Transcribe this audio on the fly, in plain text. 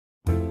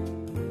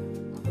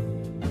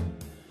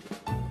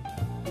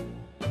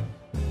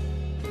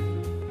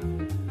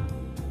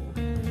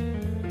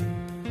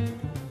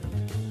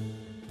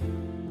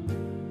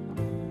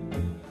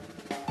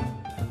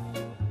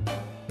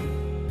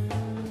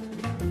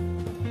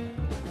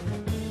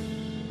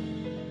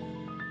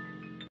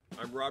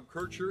Rob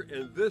Kircher,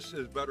 and this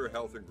is Better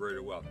Health and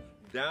Greater Wealth.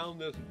 Down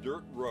this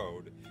dirt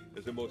road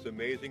is the most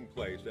amazing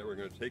place that we're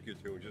going to take you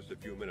to in just a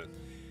few minutes.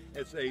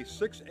 It's a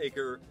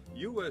 6-acre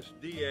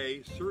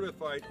USDA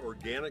certified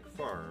organic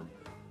farm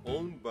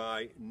owned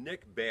by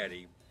Nick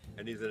Batty,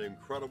 and he's an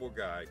incredible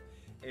guy.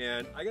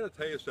 And I got to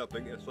tell you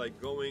something, it's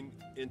like going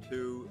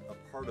into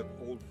a part of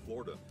old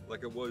Florida,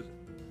 like it was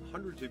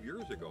hundreds of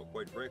years ago,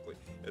 quite frankly.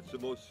 It's the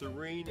most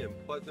serene and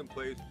pleasant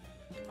place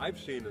I've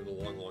seen in a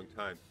long, long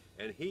time.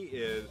 And he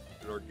is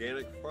an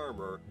organic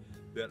farmer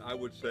that I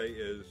would say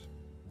is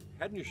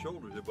head and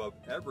shoulders above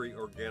every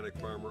organic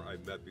farmer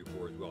I've met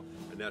before as well.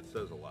 And that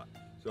says a lot.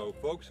 So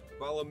folks,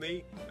 follow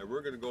me and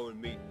we're going to go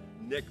and meet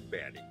Nick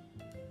Batty.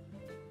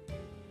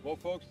 Well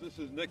folks, this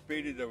is Nick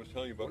Batty that I was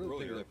telling you about earlier.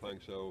 One of the things I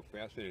find so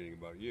fascinating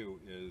about you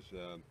is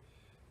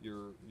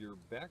your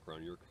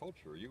background, your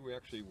culture. You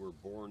actually were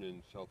born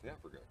in South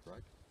Africa,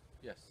 correct?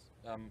 Yes.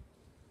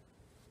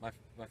 My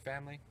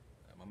family,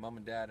 my mom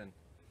and dad and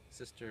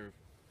sister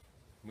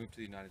moved to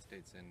the United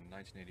States in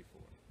 1984.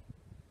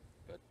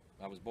 But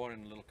I was born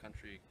in a little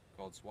country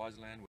called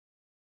Swaziland, which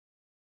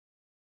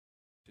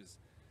is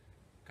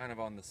kind of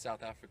on the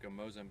South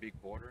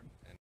Africa-Mozambique border,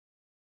 and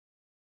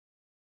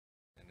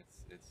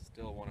it's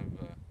still one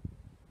of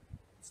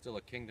it's still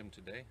a kingdom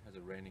today, has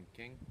a reigning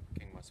king,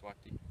 King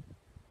Maswati.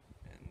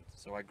 And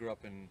so I grew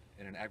up in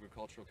an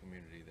agricultural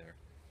community there,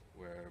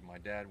 where my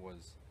dad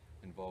was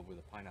involved with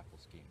a pineapple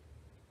scheme.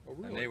 Oh,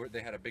 really? And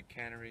they had a big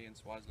cannery in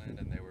Swaziland,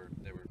 and they were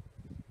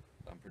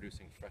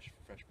producing fresh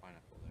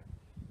pineapple there.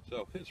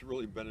 So it's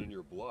really been in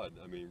your blood.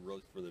 I mean,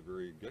 really from the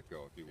very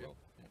get-go, if you will.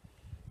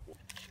 Yeah.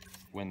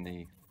 When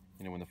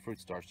the fruit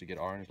starts to get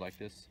orange like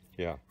this,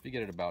 yeah, if you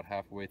get it about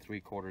halfway,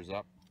 3/4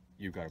 up,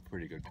 you've got a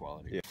pretty good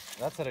quality. Yeah.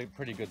 That's at a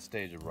pretty good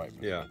stage of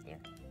ripeness. Yeah. Right there.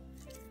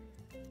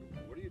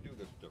 What do you do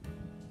that's different?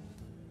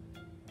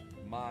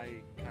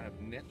 My kind of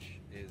niche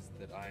is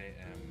that I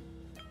am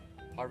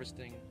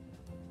harvesting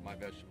my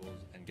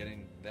vegetables and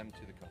getting them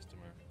to the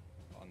customer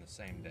on the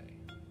same day.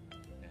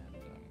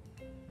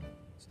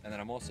 And then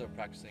I'm also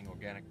practicing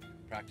organic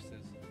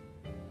practices.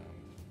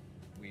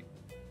 We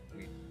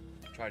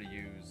try to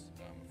use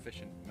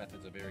efficient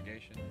methods of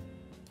irrigation,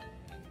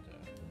 and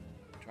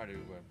try to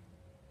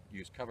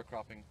use cover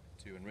cropping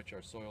to enrich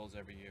our soils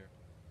every year.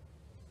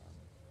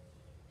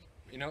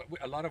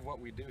 A lot of what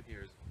we do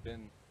here has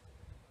been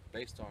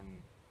based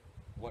on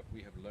what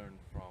we have learned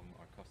from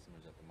our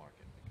customers at the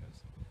market,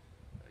 because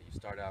you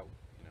start out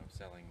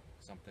selling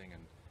something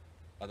and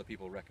other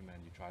people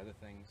recommend you try other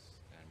things,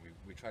 and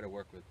we try to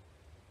work with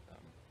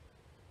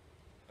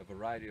a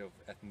variety of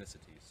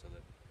ethnicities, so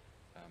that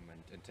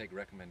and take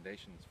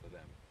recommendations for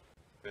them.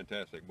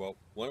 Fantastic. Well,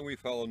 why don't we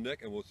follow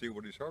Nick and we'll see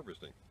what he's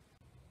harvesting.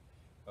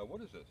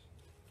 What is this?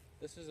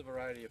 This is a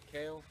variety of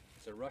kale.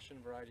 It's a Russian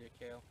variety of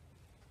kale.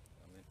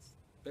 It's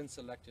been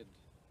selected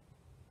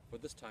for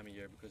this time of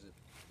year because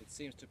it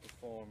seems to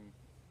perform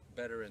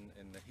better in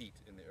the heat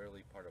in the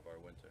early part of our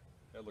winter.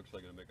 That looks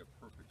like it'll make a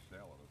perfect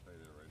salad, I'll tell you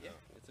that right now.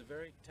 It's a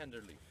very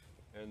tender leaf.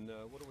 And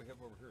what do we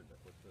have over here, Nick?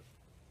 What's this?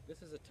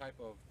 This is a type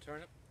of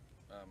turnip.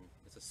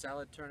 It's a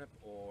salad turnip,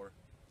 or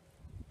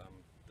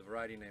the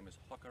variety name is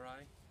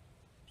hokarai.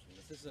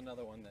 This is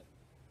another one that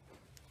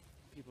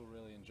people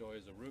really enjoy,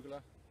 is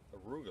arugula.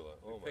 Arugula,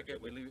 oh my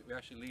goodness. We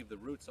actually leave the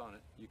roots on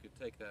it. You could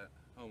take that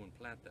home and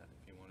plant that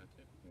if you wanted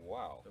to.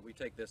 Wow. But we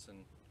take this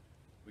and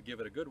we give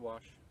it a good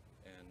wash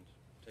and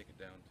take it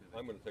down to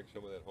I'm going to take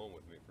some of that home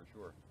with me for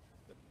sure.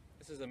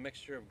 This is a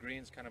mixture of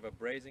greens, kind of a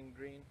braising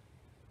green.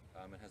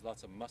 It has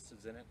lots of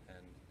mustards in it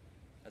and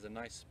has a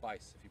nice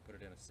spice if you put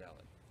it in a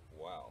salad.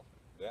 Wow.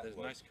 There's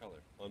a nice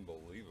color.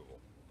 Unbelievable.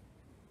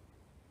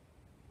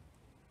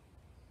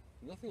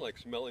 Nothing like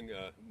smelling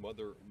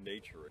Mother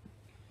Nature.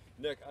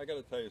 Nick, I got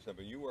to tell you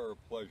something. You are a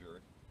pleasure,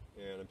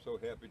 and I'm so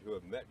happy to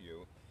have met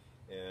you.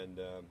 And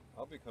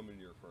I'll be coming to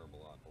your farm a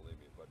lot, believe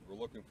me. But we're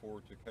looking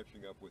forward to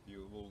catching up with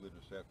you a little bit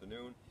this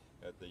afternoon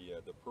at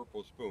the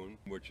Purple Spoon,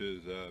 which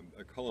is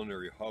a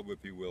culinary hub,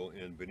 if you will,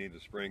 in Bonita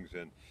Springs.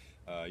 And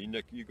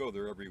Nick, you go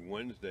there every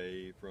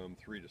Wednesday from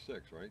 3 to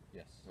 6, right?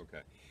 Yes.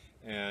 Okay.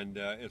 And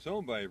it's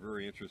owned by a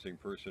very interesting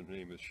person. Her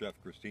name is Chef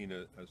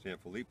Christina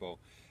Sanfilippo,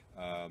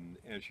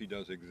 and she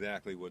does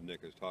exactly what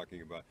Nick is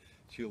talking about.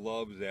 She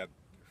loves that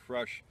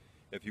fresh,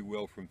 if you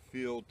will, from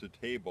field to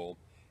table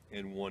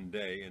in one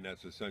day, and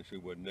that's essentially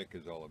what Nick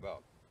is all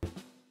about.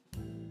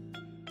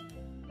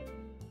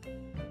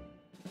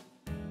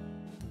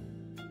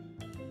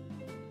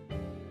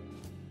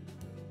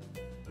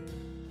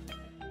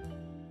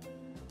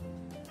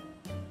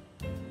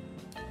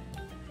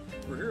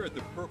 We're here at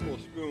the Purple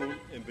Spoon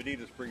in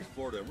Bonita Springs,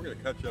 Florida, and we're going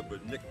to catch up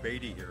with Nick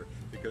Batty here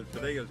because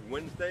today is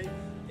Wednesday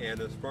and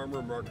it's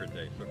Farmer Market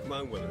Day, so come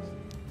on with us.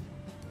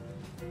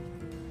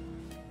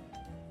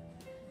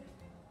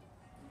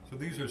 So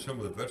these are some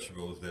of the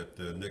vegetables that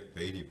Nick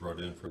Batty brought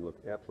in from.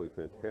 Look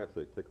absolutely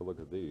fantastic. Take a look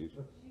at these.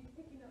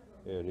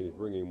 And he's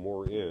bringing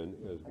more in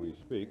as we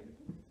speak.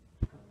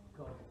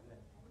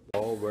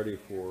 All ready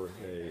for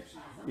an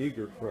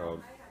eager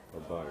crowd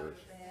of buyers.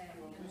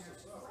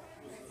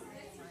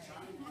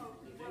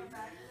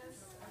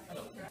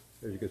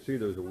 As you can see,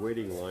 there's a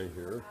waiting line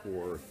here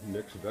for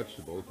mixed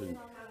vegetables, and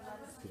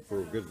for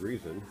a good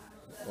reason.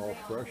 All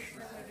fresh,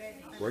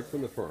 right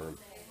from the farm.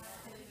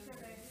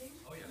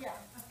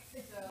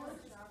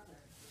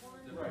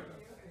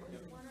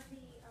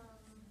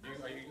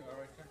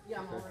 Yeah,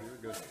 I'm all right.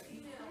 You're good.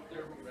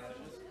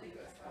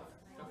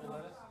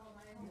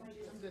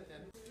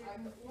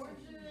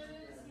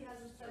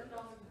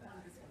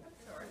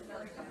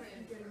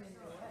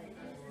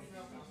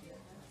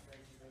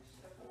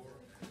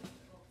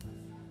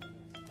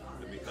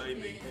 And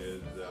behind me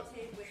is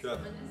Chef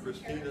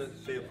Christina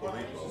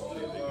Sanfilippo.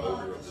 She's the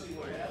owner of this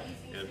place.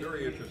 And a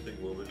very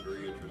interesting woman,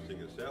 very interesting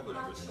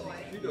establishment.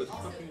 She does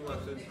cooking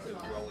lessons as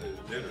well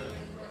as dinners.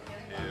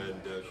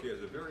 And she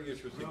has a very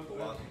interesting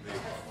philosophy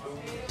about food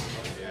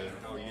and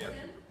how you have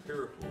to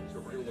prepare food. So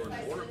we're going to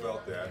learn more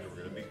about that, and we're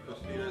going to meet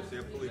Christina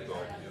Sanfilippo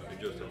in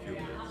just a few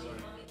minutes.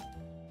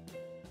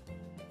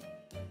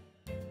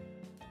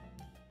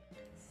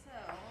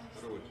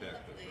 How do we attack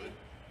this, right?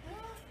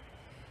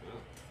 Yeah.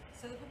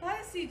 So the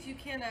papaya seeds you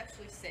can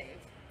actually save.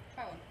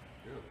 Try one.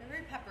 Yeah. They're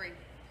very peppery.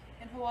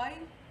 In Hawaii,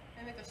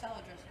 they make a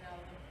salad dressing out of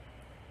them.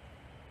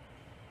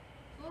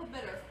 It's a little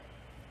bitter,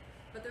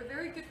 but they're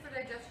very good for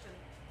digestion.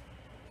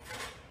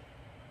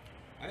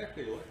 I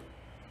actually like them.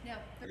 Yeah.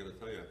 I got to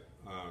tell you,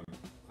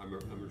 I'm a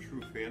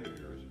true fan of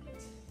yours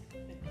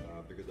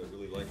because I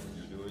really like what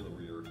you're doing,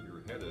 where your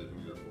head is,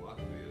 where your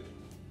philosophy is.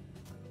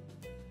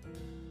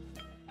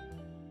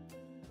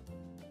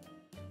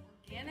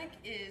 Organic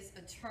is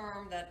a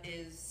term that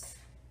is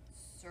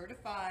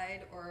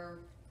certified or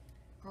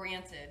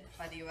granted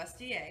by the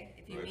USDA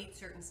if you Right. meet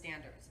certain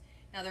standards.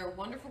 Now there are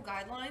wonderful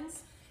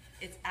guidelines.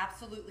 It's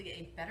absolutely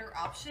a better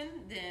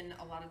option than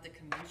a lot of the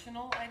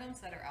conventional items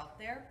that are out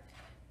there,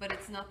 but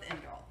it's not the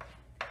end all.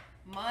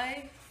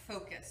 My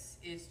focus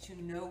is to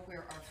know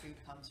where our food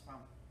comes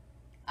from.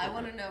 I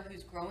want to know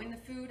who's growing the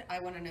food. I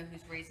want to know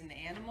who's raising the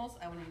animals.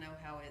 I want to know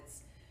how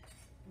it's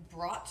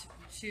brought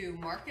to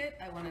market.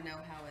 I want to know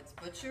how it's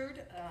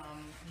butchered,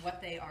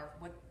 what the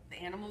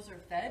animals are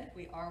fed.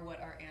 We are what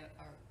our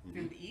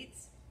food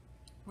eats.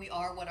 We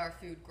are what our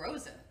food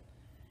grows in.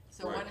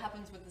 So Right. what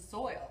happens with the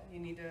soil? You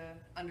need to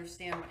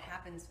understand what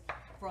happens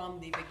from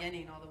the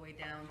beginning all the way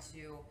down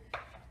to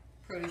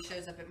produce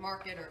shows up at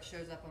market or it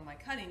shows up on my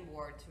cutting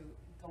board to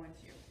go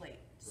into your plate.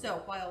 So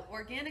while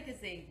organic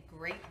is a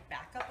great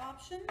backup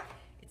option,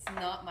 it's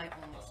not my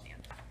only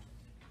standard.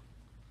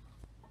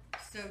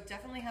 So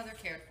definitely how they're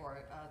cared for.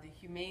 The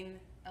humane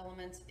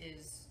element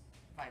is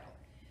vital.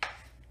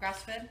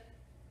 Grass-fed,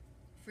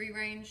 free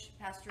range,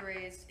 pasture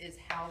raised is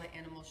how the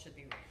animals should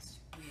be raised.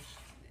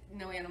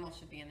 No animal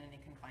should be in any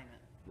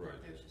confinement.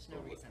 Right. There's just no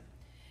Totally. reason.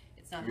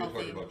 It's not We were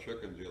healthy. talking about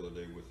chickens the other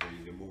day with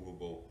the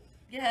movable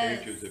Yes.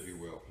 cages, if you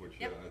will, which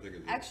Yep. I think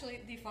is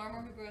Actually, the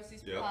farmer who grows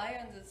these Yep. papaya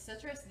and the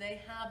citrus, they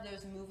have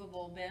those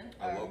movable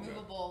I love that.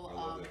 movable I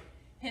love that.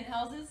 hen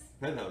houses.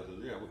 hen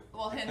houses. Yeah.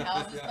 Well, hen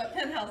houses, Yeah. but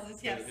pen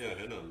houses, yes. Yeah,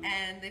 hen houses.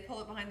 And they pull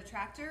it behind the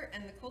tractor,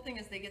 and the cool thing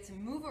is they get to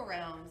move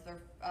around.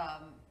 They're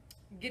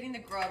getting the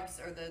grubs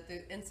or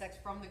the insects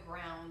from the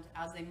ground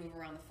as they move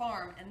around the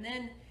farm, and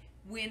then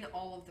when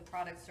all of the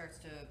product starts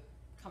to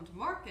come to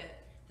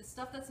market, the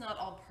stuff that's not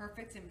all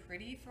perfect and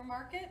pretty for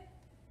market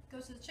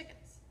goes to the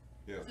chickens.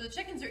 Yeah. So the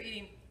chickens are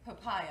eating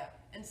papaya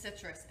and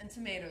citrus and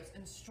tomatoes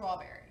and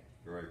strawberry.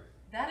 Right.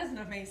 That is an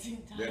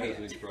amazing diet.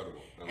 That is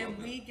incredible. I And love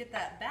that. we get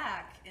that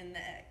back in the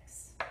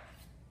eggs.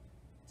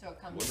 So it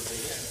comes.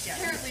 Wonderful. Yeah.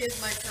 Apparently it's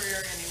my career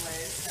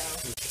anyway,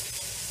 so.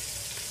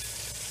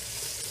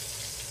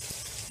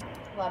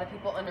 A lot of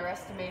people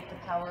underestimate the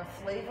power of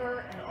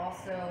flavor and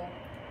also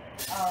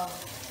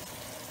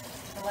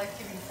the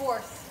life-giving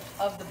force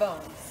of the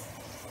bones.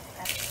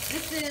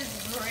 This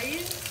is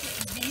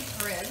braised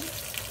beef ribs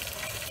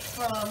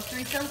from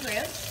Three Stones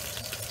Ranch.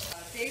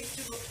 Dave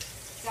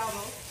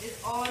Dowdle is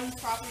on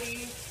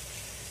property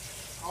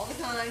all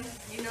the time.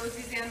 He knows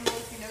these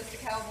animals, he knows the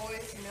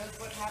cowboys, he knows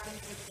what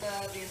happens with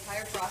the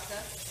entire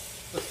process.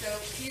 So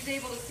he's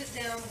able to sit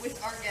down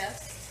with our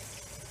guests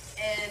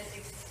and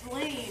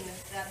explain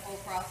that whole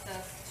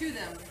process to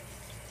them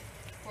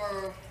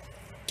for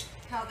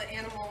how the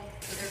animal,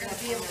 so they're going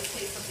to be able to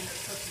taste something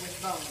that's cooked with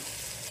bones.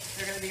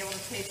 They're going to be able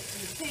to taste in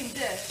the same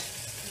dish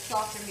the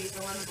softer meat, the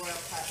lemon broiled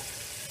cut.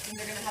 And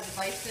they're going to have the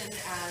bison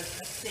as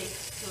a steak,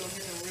 so they'll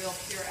get the real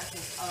pure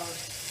essence of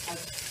a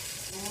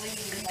lean.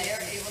 And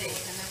they're able to,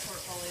 within their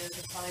portfolio,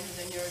 to find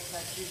vineyards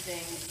that do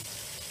things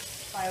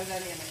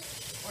biodynamic,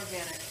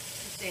 organic,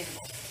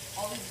 sustainable.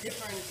 All these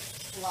different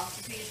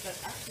philosophies that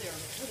actually are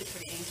really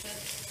pretty ancient.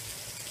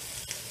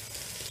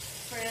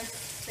 France,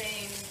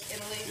 Spain,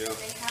 Italy, Yeah.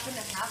 they happen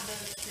to have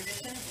those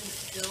traditions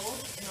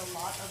instilled in a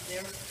lot of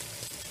their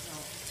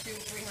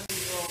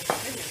 200-300-year-old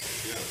vineyards.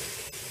 Yeah.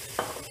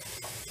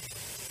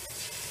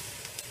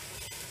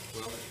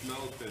 Well, it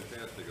smells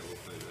fantastic, I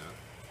will say that.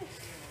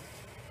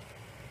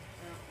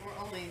 We're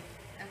only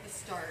at the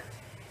start.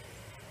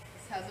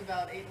 This has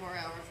about 8 more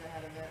hours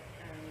ahead of it,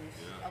 and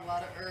Yeah. a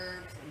lot of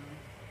herbs and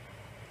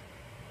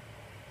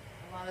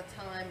a lot of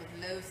time with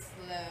low,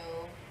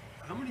 slow.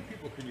 How many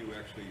people can you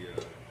actually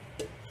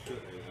sit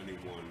at any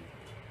one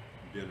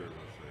dinner,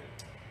 let's say?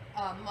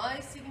 My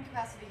seating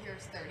capacity here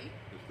is 30.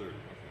 It's 30, okay.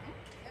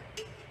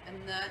 Yep. And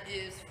that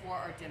is for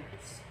our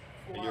dinners.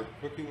 And your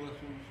cooking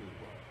lessons is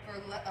what? For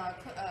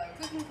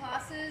cooking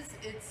classes,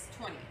 it's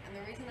 20. And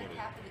the reason 20. I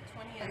capped it at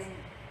 20 is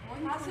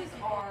classes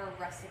are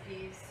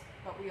recipes,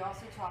 but we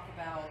also talk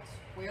about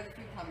where the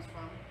food comes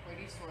from, where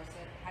do you source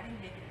it, how do you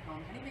make it at home,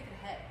 how do you make it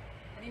ahead,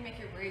 how do you make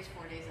your braise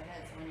 4 days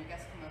ahead, so when your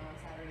guests come over on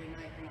Saturday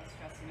night, you're not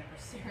stressing over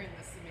searing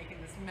this and making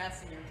this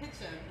mess in your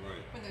kitchen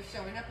when they're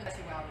showing up in 2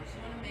 hours.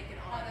 You want to make it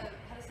on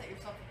how to set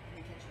yourself up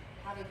in the kitchen,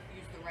 how to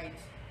use the right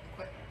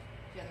equipment.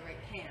 Do you have the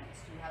right pans?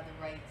 Do you have the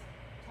right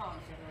tongs?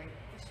 Do you have the right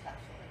fish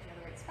spatula? Do you have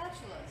the right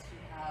spatulas? Do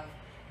you have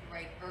the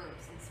right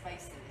herbs and